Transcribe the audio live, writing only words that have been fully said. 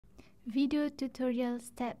Video tutorial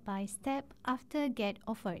step by step after get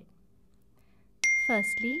offered.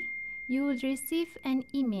 Firstly, you will receive an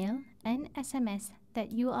email and SMS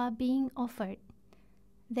that you are being offered.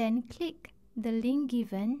 Then click the link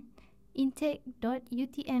given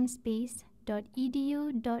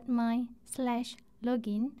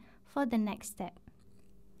intake.utmspace.edu.my/login for the next step.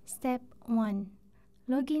 Step 1.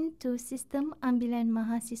 Login to Sistem Ambilan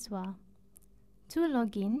Mahasiswa. To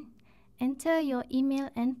login, enter your email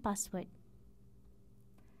and password.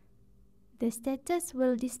 The status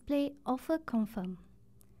will display offer confirmed.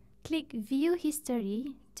 Click View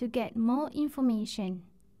History to get more information.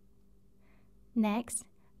 Next,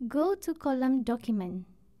 go to column Document.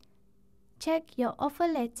 Check your offer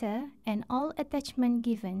letter and all attachment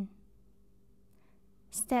given.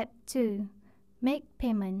 Step 2. Make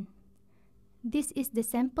payment. This is the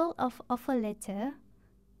sample of offer letter.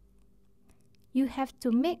 You have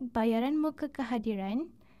to make bayaran muka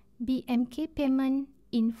kehadiran (BMK) payment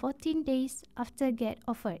in 14 days after get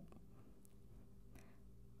offered.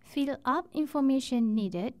 Fill up information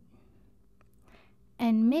needed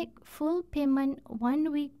and make full payment 1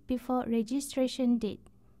 week before registration date.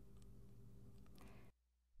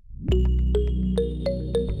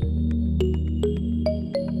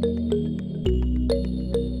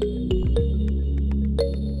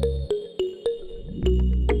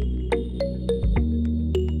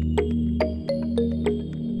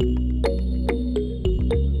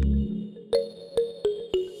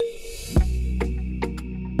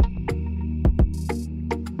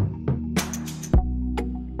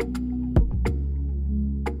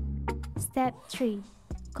 Step 3.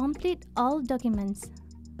 Complete all documents.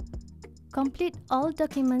 Complete all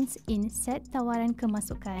documents in set tawaran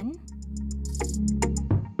kemasukan.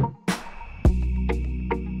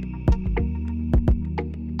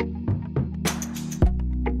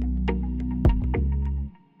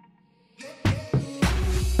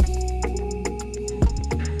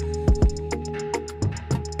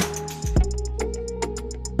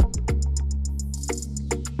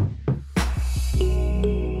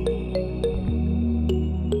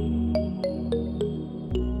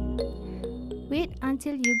 Wait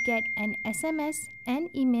until you get an SMS and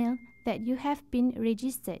email that you have been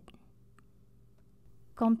registered.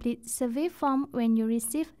 Complete survey form when you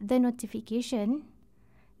receive the notification.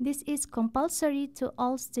 This is compulsory to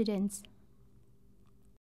all students.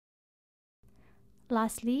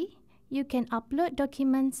 Lastly, you can upload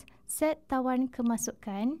documents set tawaran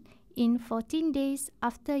kemasukan in 14 days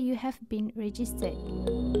after you have been registered.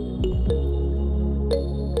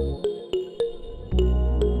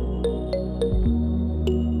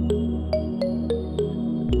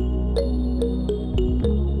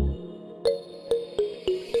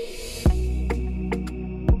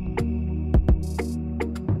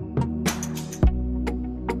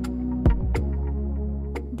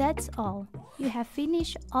 That's all. You have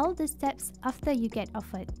finished all the steps after you get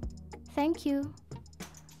offered. Thank you.